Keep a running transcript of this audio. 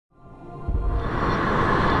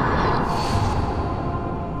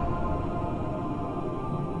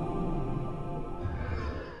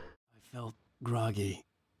groggy.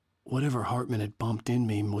 Whatever Hartman had bumped in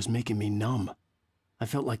me was making me numb. I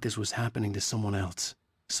felt like this was happening to someone else.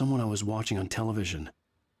 Someone I was watching on television.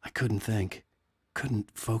 I couldn't think. Couldn't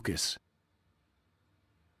focus.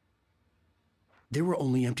 There were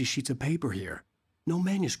only empty sheets of paper here. No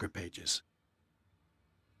manuscript pages.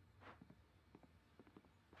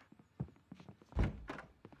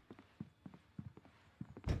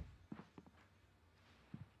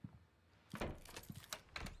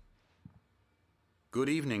 Good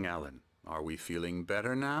evening, Alan. Are we feeling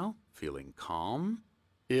better now? Feeling calm?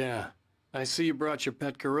 Yeah. I see you brought your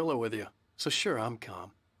pet gorilla with you. So sure, I'm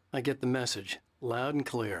calm. I get the message. Loud and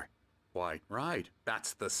clear. Quite right.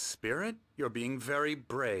 That's the spirit. You're being very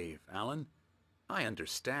brave, Alan. I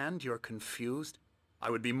understand you're confused.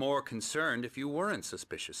 I would be more concerned if you weren't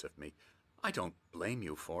suspicious of me. I don't blame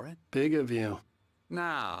you for it. Big of you.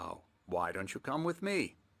 Now, why don't you come with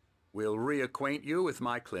me? We'll reacquaint you with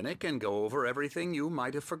my clinic and go over everything you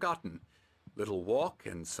might have forgotten. Little walk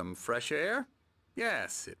and some fresh air?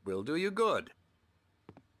 Yes, it will do you good.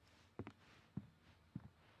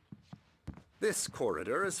 This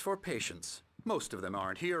corridor is for patients. Most of them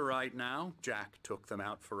aren't here right now. Jack took them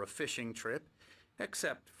out for a fishing trip,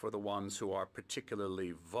 except for the ones who are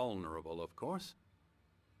particularly vulnerable, of course.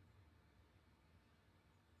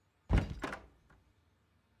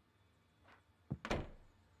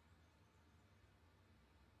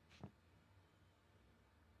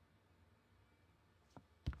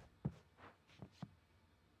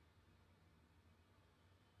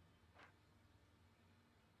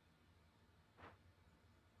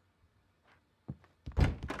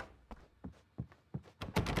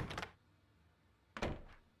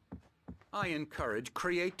 I encourage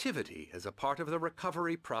creativity as a part of the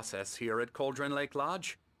recovery process here at Cauldron Lake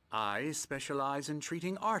Lodge. I specialize in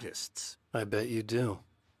treating artists. I bet you do.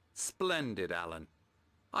 Splendid, Alan.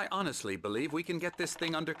 I honestly believe we can get this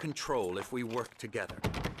thing under control if we work together.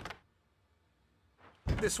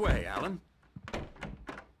 This way, Alan.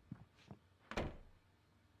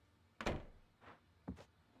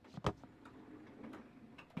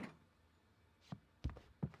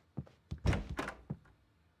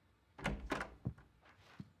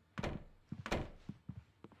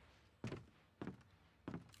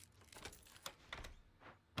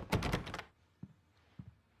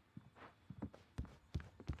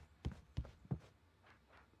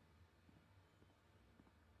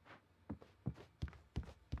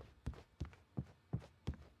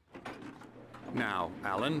 Now,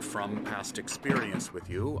 Alan, from past experience with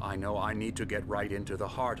you, I know I need to get right into the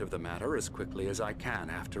heart of the matter as quickly as I can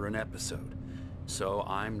after an episode. So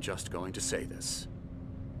I'm just going to say this.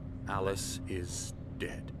 Alice is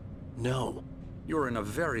dead. No. You're in a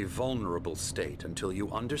very vulnerable state until you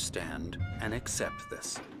understand and accept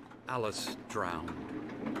this. Alice drowned,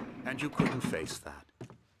 and you couldn't face that.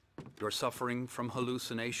 You're suffering from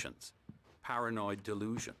hallucinations, paranoid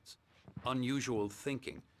delusions, unusual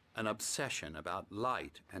thinking, an obsession about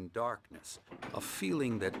light and darkness, a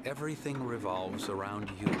feeling that everything revolves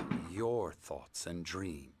around you, your thoughts and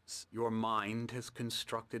dreams. Your mind has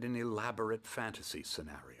constructed an elaborate fantasy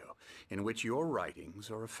scenario in which your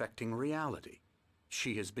writings are affecting reality.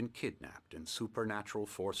 She has been kidnapped and supernatural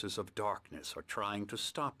forces of darkness are trying to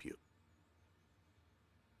stop you.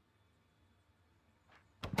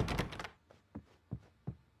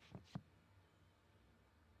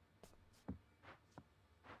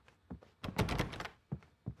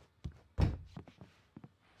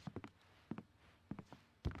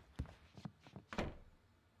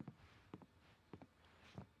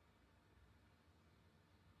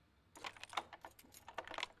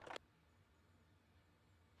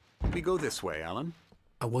 We go this way, Alan.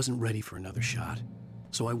 I wasn't ready for another shot,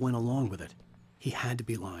 so I went along with it. He had to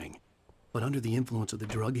be lying. But under the influence of the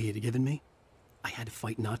drug he had given me, I had to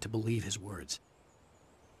fight not to believe his words.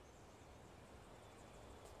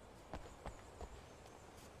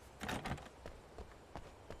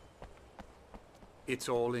 It's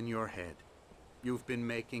all in your head. You've been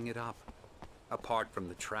making it up. Apart from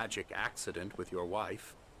the tragic accident with your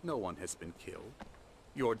wife, no one has been killed.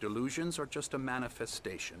 Your delusions are just a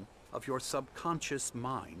manifestation of your subconscious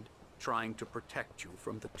mind trying to protect you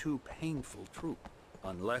from the too painful truth.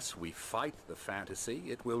 Unless we fight the fantasy,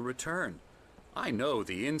 it will return. I know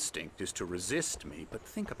the instinct is to resist me, but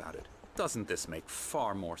think about it. Doesn't this make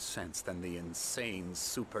far more sense than the insane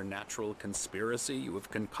supernatural conspiracy you have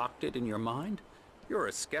concocted in your mind? You're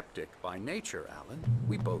a skeptic by nature, Alan.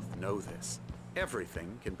 We both know this.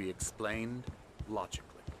 Everything can be explained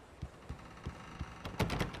logically.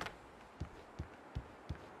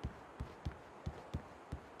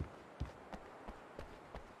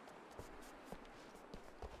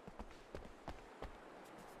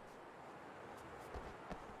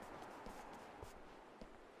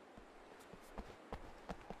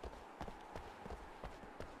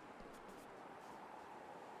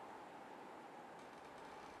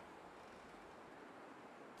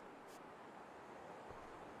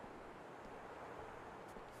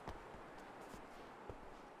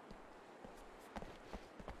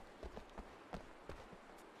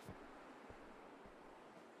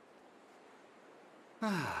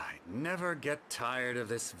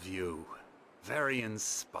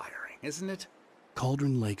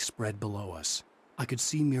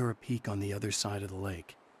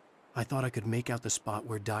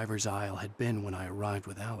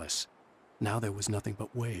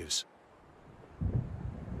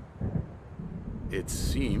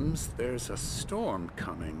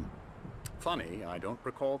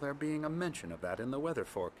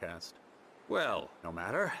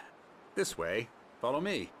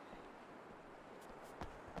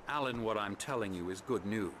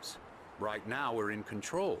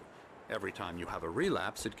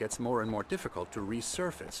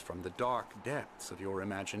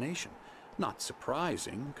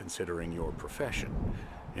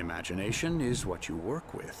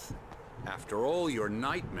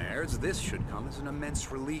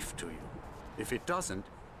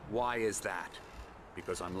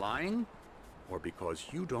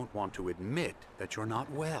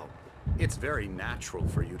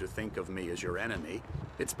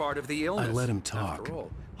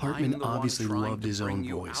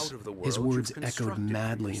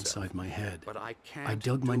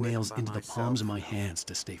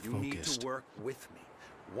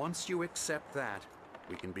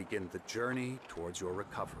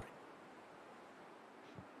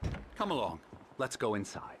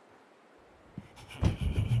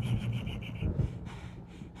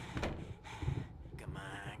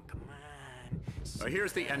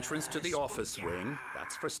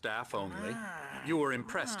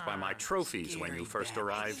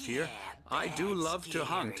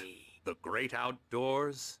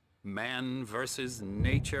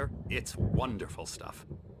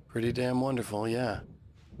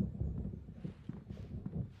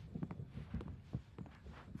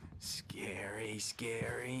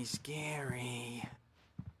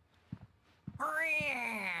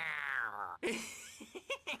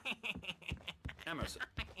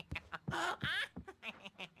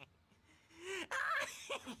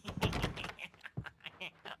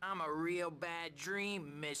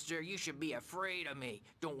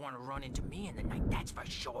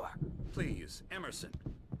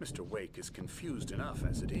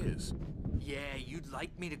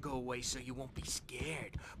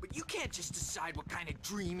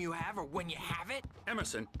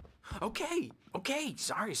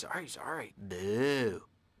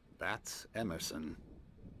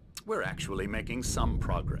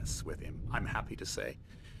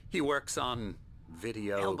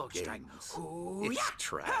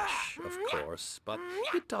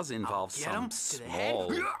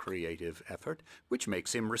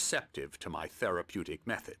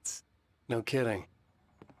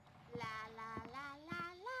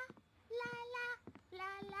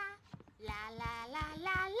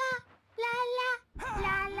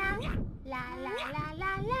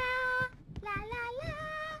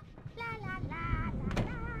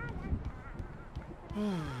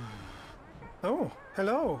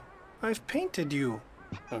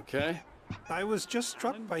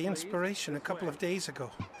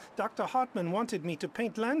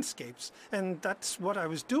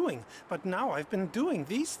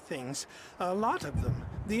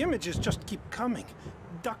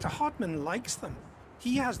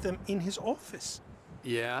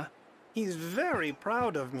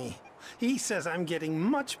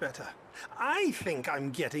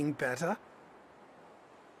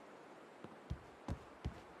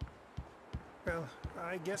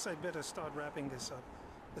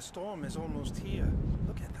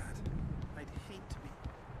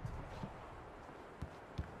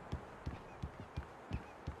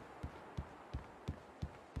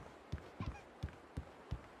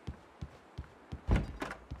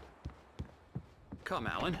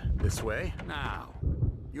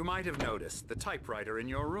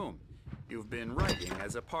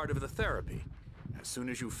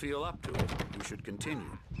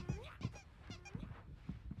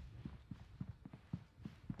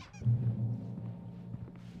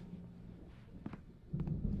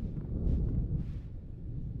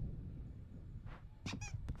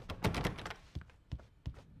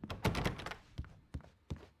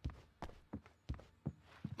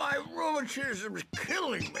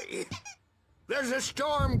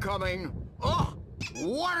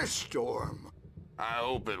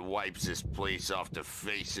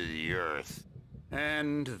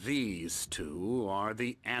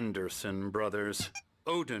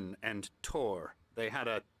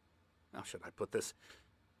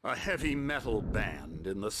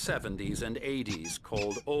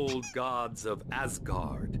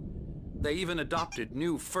 They even adopted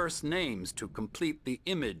new first names to complete the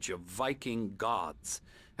image of Viking gods.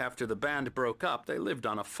 After the band broke up, they lived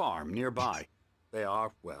on a farm nearby. They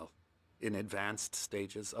are, well, in advanced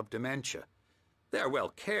stages of dementia. They're well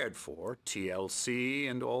cared for, TLC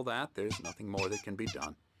and all that. There's nothing more that can be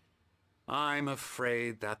done. I'm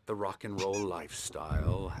afraid that the rock and roll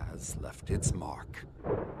lifestyle has left its mark.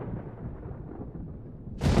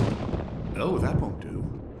 Oh, that won't do.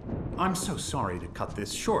 I'm so sorry to cut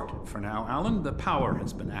this short for now, Alan. The power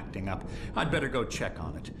has been acting up. I'd better go check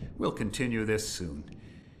on it. We'll continue this soon.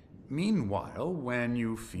 Meanwhile, when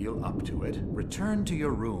you feel up to it, return to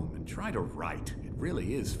your room and try to write. It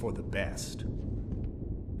really is for the best.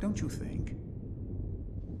 Don't you think?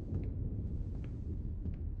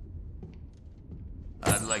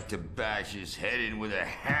 I'd like to bash his head in with a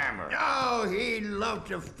hammer. Oh, he'd love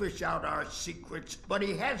to fish out our secrets, but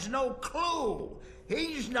he has no clue.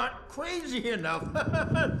 He's not crazy enough.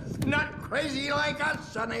 Not crazy like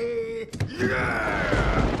us, Sonny.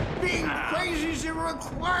 Yeah! Being crazy's a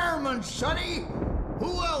requirement, Sonny.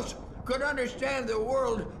 Who else could understand the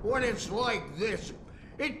world when it's like this?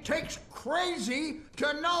 It takes crazy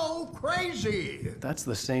to know crazy. That's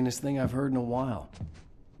the sanest thing I've heard in a while.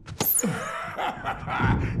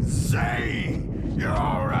 Say, you're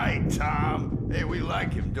all right, Tom. Hey, we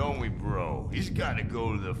like him, don't we, bro? He's got to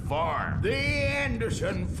go to the farm. The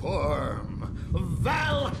Anderson Farm.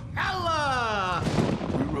 Valhalla!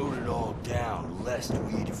 We wrote it all down, lest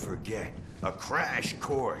we forget. A crash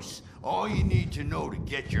course. All you need to know to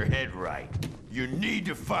get your head right. You need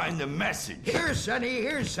to find the message. Here, Sonny,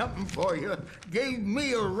 here's something for you. Gave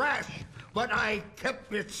me a rash, but I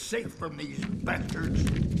kept it safe from these bastards.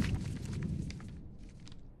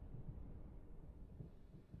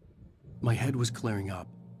 My head was clearing up,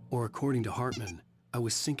 or according to Hartman, I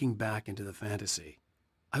was sinking back into the fantasy.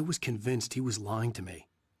 I was convinced he was lying to me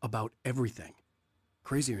about everything.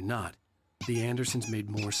 Crazy or not, the Andersons made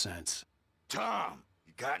more sense. Tom,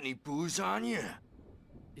 you got any booze on you?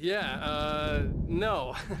 Yeah,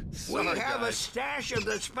 no. We have a stash of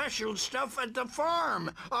the special stuff at the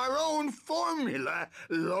farm. Our own formula.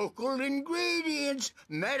 Local ingredients.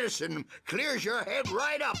 Medicine clears your head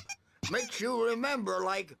right up. Makes you remember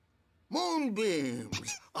like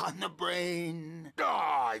moonbeams on the brain. Oh,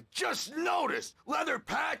 I just noticed. Leather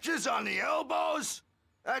patches on the elbows?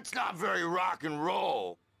 That's not very rock and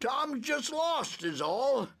roll. Tom just lost is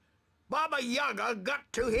all. Baba Yaga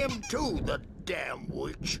got to him too, the damn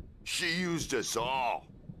witch. She used us all.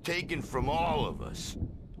 Taken from all of us.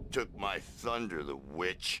 Took my thunder, the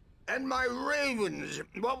witch. And my ravens.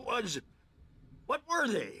 What were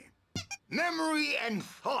they? Memory and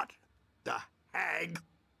thought. The hag.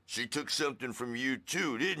 She took something from you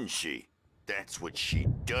too, didn't she? That's what she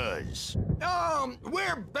does.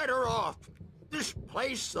 We're better off. This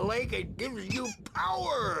place, the lake, it gives you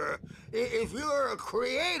power. If you're a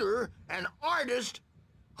creator, an artist,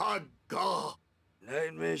 a god.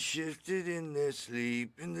 Nightmares shifted in their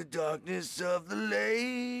sleep in the darkness of the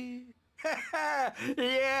lake.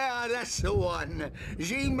 Yeah, that's the one.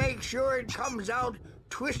 She makes sure it comes out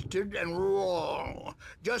twisted and wrong.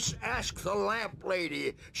 Just ask the lamp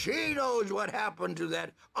lady. She knows what happened to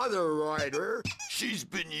that other writer. She's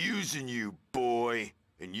been using you, boy,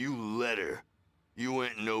 and you let her. You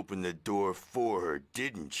went and opened the door for her,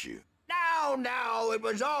 didn't you? Now, it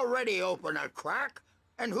was already open a crack.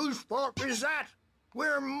 And whose fault is that?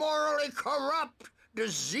 We're morally corrupt,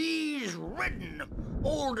 disease-ridden,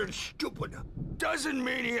 old and stupid. Doesn't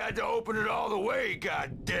mean he had to open it all the way,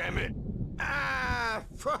 goddammit.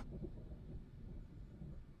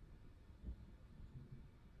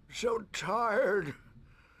 So tired.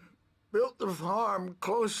 Built the farm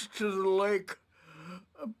close to the lake.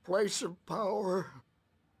 A place of power.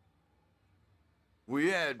 We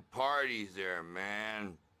had parties there,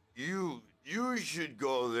 man. You should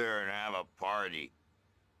go there and have a party.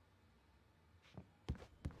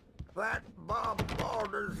 That Bob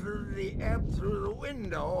Balder threw the amp through the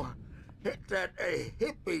window. Hit that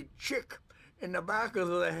hippie chick in the back of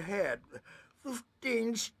the head.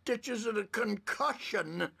 15 stitches and a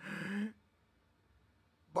concussion.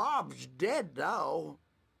 Bob's dead now.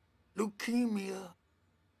 Leukemia.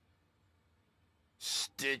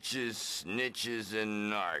 Stitches, snitches,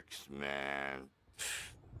 and narcs, man.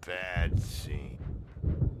 Bad scene.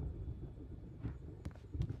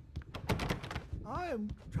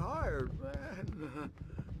 I'm tired, man.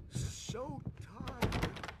 So tired.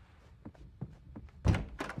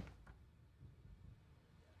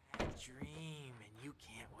 Dream and you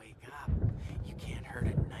can't wake up. You can't hurt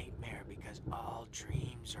a nightmare because all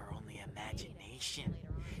dreams are only imagination.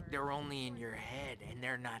 They're only in your head and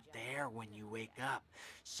they're not there when you wake up.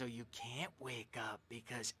 So you can't wake up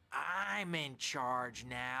because I'm in charge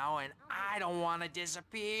now and I don't want to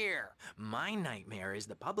disappear. My nightmare is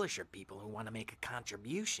the publisher people who want to make a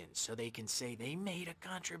contribution so they can say they made a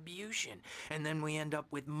contribution. And then we end up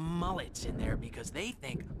with mullets in there because they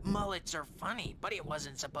think mullets are funny, but it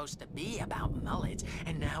wasn't supposed to be about mullets.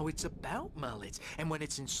 And now it's about mullets. And when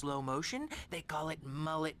it's in slow motion, they call it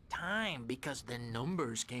mullet time because the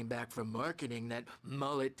numbers came back from marketing that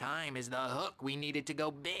mullet time is the hook we needed to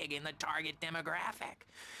go big in the target demographic.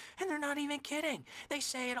 And they're not even kidding. They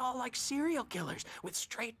say it all like serial killers with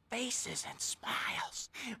straight faces and smiles.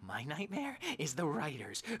 My nightmare is the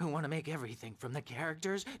writers who want to make everything from the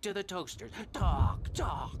characters to the toasters talk,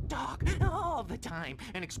 talk, talk all the time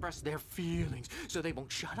and express their feelings so they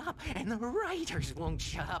won't shut up. And the writers won't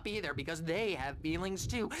shut up either because they have feelings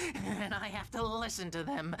too. And I have to listen to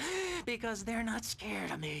them because they're not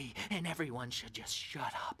scared of me. And everyone should just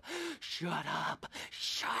shut up, shut up,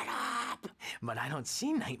 shut up. But I don't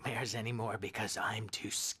see nightmares anymore because I'm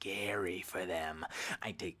too scary for them.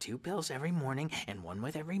 I take 2 pills every morning and 1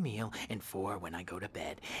 with every meal and 4 when I go to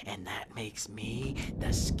bed. And that makes me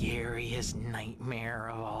the scariest nightmare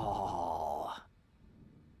of all.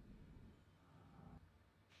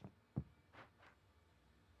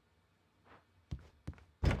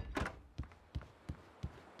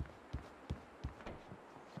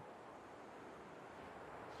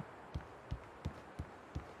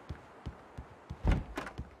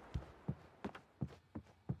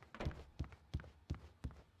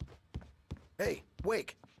 Hey,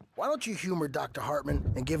 Wake, why don't you humor Dr.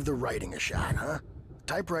 Hartman and give the writing a shot, huh?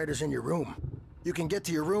 Typewriter's in your room. You can get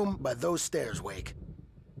to your room by those stairs, Wake.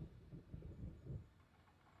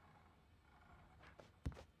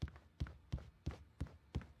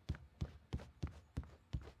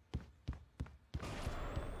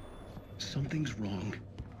 Something's wrong.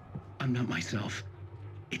 I'm not myself.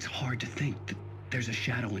 It's hard to think that there's a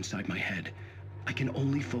shadow inside my head. I can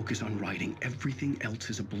only focus on writing. Everything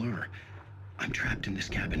else is a blur. I'm trapped in this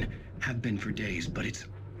cabin, have been for days, but it's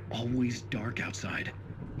always dark outside.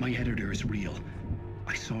 My editor is real.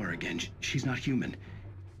 I saw her again. She's not human.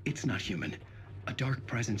 It's not human. A dark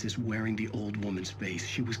presence is wearing the old woman's face.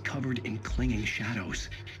 She was covered in clinging shadows.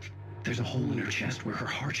 There's a hole in her chest where her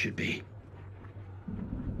heart should be.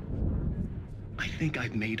 I think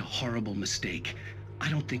I've made a horrible mistake.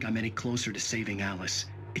 I don't think I'm any closer to saving Alice.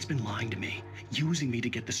 It's been lying to me, using me to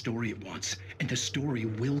get the story it wants, and the story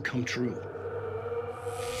will come true.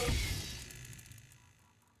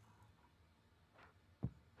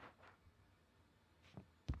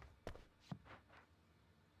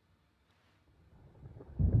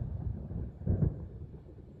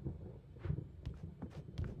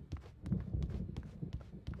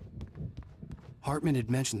 Hartman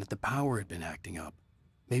had mentioned that the power had been acting up.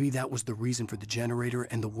 Maybe that was the reason for the generator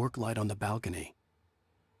and the work light on the balcony.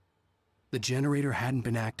 The generator hadn't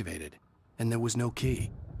been activated, and there was no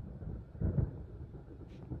key.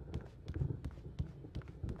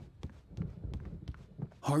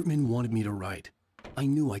 Hartman wanted me to write. I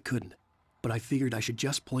knew I couldn't, but I figured I should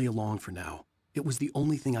just play along for now. It was the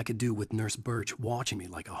only thing I could do with Nurse Birch watching me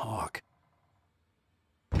like a hawk.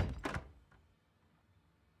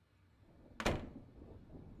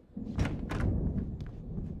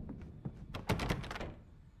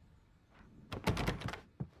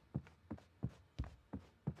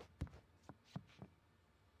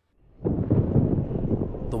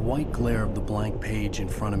 The white glare of the blank page in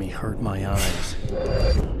front of me hurt my eyes.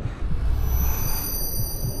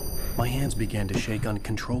 My hands began to shake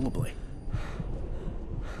uncontrollably.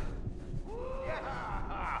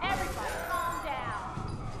 Everybody, calm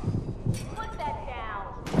down. Put that down.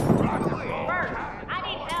 Bert, I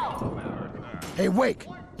need help. Hey, Wake,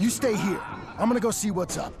 you stay here. I'm gonna go see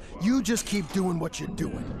what's up. You just keep doing what you're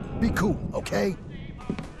doing. Be cool, okay?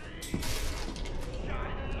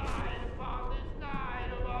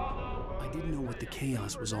 I didn't know what the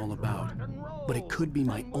chaos was all about, but it could be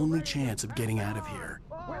my only chance of getting out of here.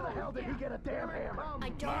 Where the hell did he get a damn hammer? I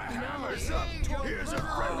don't know. Hammer's up. Here's a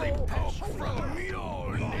friendly poke from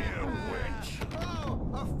your near witch. Oh,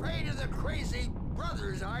 afraid of the crazy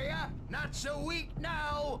brothers, are ya? Not so weak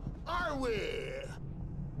now, are we?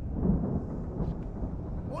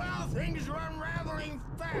 Well, things are unraveling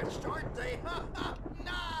fast, aren't they? Ha ha!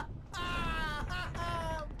 Nah! Ah, ha,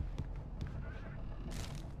 ha.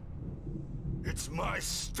 It's my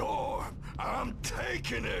storm. I'm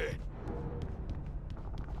taking it.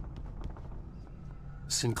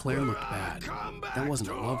 Sinclair looked bad. That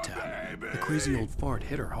wasn't a love tap. The crazy old fart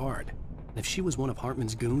hit her hard. And if she was one of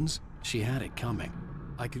Hartman's goons, she had it coming.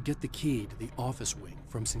 I could get the key to the office wing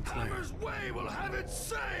from Sinclair. Hammer's Way will have its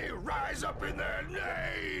say! Rise up in their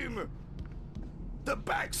name! The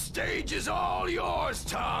backstage is all yours,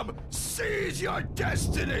 Tom! Seize your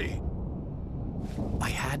destiny! I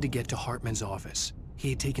had to get to Hartman's office.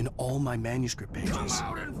 He had taken all my manuscript pages. Come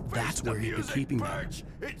out and face That's where the he'd been music, keeping them. Birch.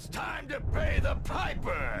 It's time to pay the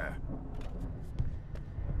piper!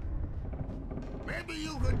 Maybe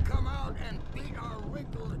you could come out and beat our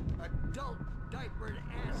wrinkled, adult, diapered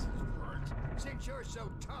asses for us, since you're so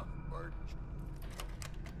tough, Birch.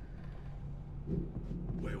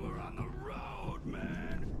 We were on the road,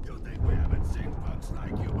 man! You think we haven't seen punks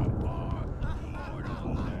like you before?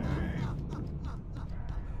 Mortal name!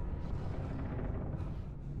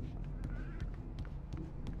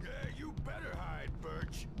 Yeah, you better hide,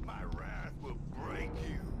 Birch. My wrath will break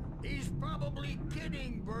you. He's probably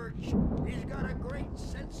kidding, Birch. He's got a great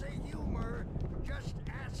sense of humor. Just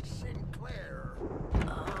ask Sinclair.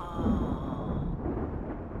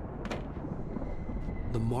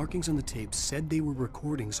 The markings on the tape said they were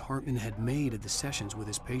recordings Hartman had made at the sessions with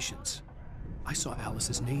his patients. I saw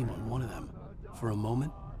Alice's name on one of them. For a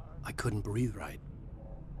moment, I couldn't breathe right.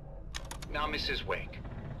 Now, Mrs. Wake,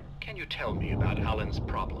 can you tell me about Alan's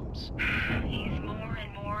problems? He's more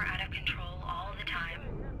and more out of control all the time.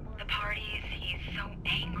 The parties, he's so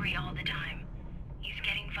angry all the time. He's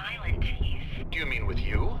getting violent. Do you mean with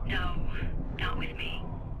you? No, not with me.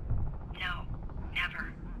 No,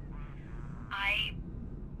 never.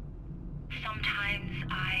 Sometimes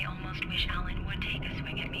I almost wish Alan would take a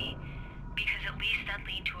swing at me, because at least that'd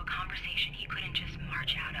lead to a conversation he couldn't just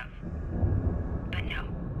march out of. But no.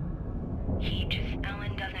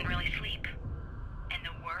 Alan doesn't really sleep. And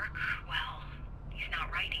the work, well, he's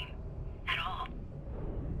not writing at all.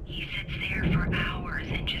 He sits there for hours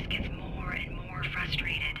and just gets more and more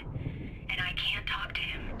frustrated. And I can't talk to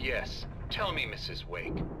him. Yes. Tell me, Mrs.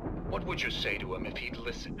 Wake, what would you say to him if he'd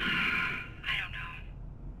listen? I don't know.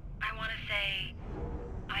 I want to say,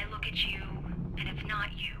 I look at you, and it's not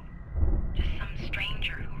you. Just some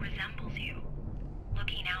stranger who resembles you.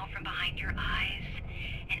 Looking out from behind your eyes,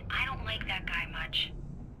 and I don't like that guy much.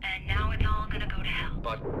 And now it's all gonna go to hell.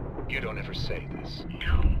 But you don't ever say this.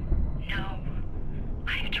 No.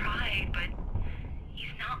 I've tried, but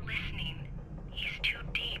he's not listening. He's too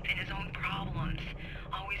deep in his own problems,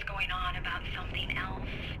 always going on about something else.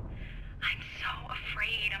 I'm so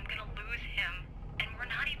afraid I'm gonna lose him, and we're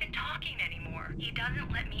not even talking anymore. He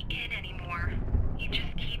doesn't let me in anymore. He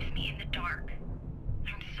just keeps me in the dark.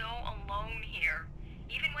 I'm so alone here,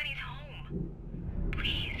 even when he's home.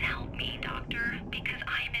 Please help me, Doctor, because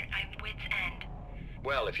I'm at my wit's end.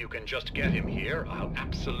 Well, if you can just get him here, I'll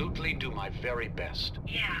absolutely do my very best.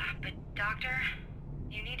 Yeah, but Doctor,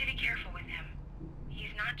 you need to be careful with him. He's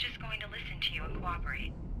not just going to listen to you and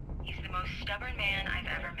cooperate. He's the most stubborn man I've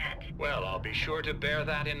ever met. Well, I'll be sure to bear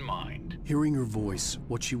that in mind. Hearing her voice,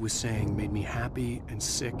 what she was saying made me happy and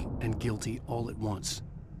sick and guilty all at once.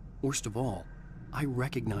 Worst of all, I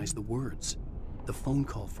recognized the words. The phone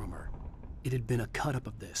call from her. It had been a cut-up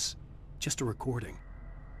of this. Just a recording.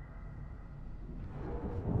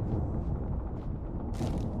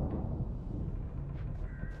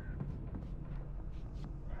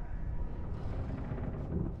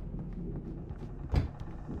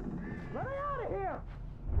 Let me out of here!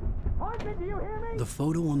 Hartman, do you hear me? The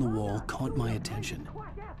photo on the wall caught my attention.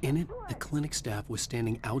 In it, the clinic staff was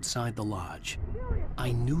standing outside the lodge.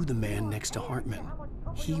 I knew the man next to Hartman.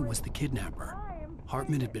 He was the kidnapper.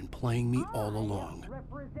 Hartman had been playing me all along.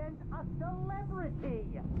 Represent a celebrity.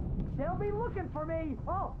 They'll be looking for me.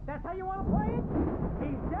 Oh, that's how you want to play it?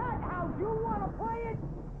 Is that how you want to play it?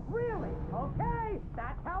 Really? Okay,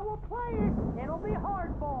 that's how we'll play it. It'll be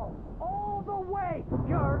hardball all the way.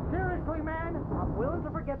 Seriously, man, I'm willing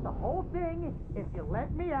to forget the whole thing if you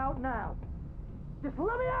let me out now. Just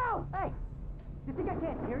let me out! Hey, you think I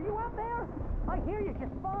can't hear you out there? I hear you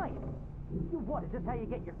just fine. What, is this how you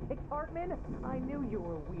get your kicks, Hartman? I knew you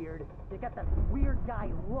were weird. You got that weird guy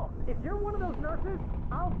look. If you're one of those nurses,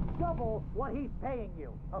 I'll double what he's paying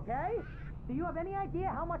you, okay? Do you have any idea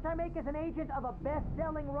how much I make as an agent of a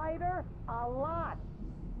best-selling writer? A lot.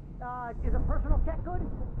 Is a personal check good?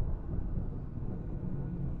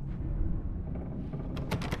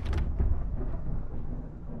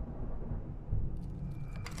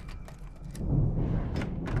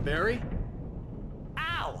 Barry?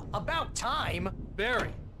 Ow! About time!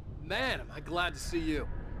 Barry! Man, am I glad to see you.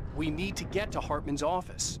 We need to get to Hartman's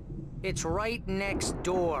office. It's right next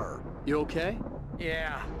door. You okay?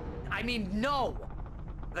 Yeah. I mean, no!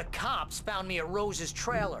 The cops found me at Rose's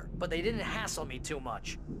trailer, but they didn't hassle me too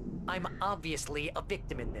much. I'm obviously a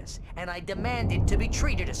victim in this, and I demanded to be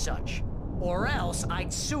treated as such. Or else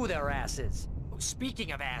I'd sue their asses.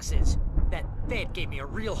 Speaking of asses, that Fed gave me a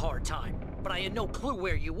real hard time, but I had no clue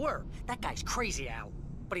where you were. That guy's crazy, Al.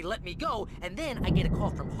 But he let me go, and then I get a call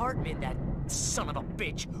from Hartman, that son of a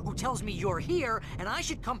bitch, who tells me you're here, and I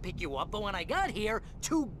should come pick you up, but when I got here,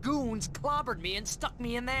 2 goons clobbered me and stuck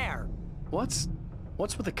me in there. What's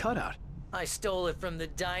with the cutout? I stole it from the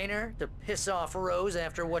diner to piss off Rose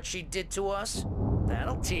after what she did to us.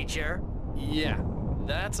 That'll teach her. Yeah,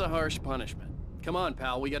 that's a harsh punishment. Come on,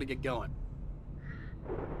 pal, we gotta get going.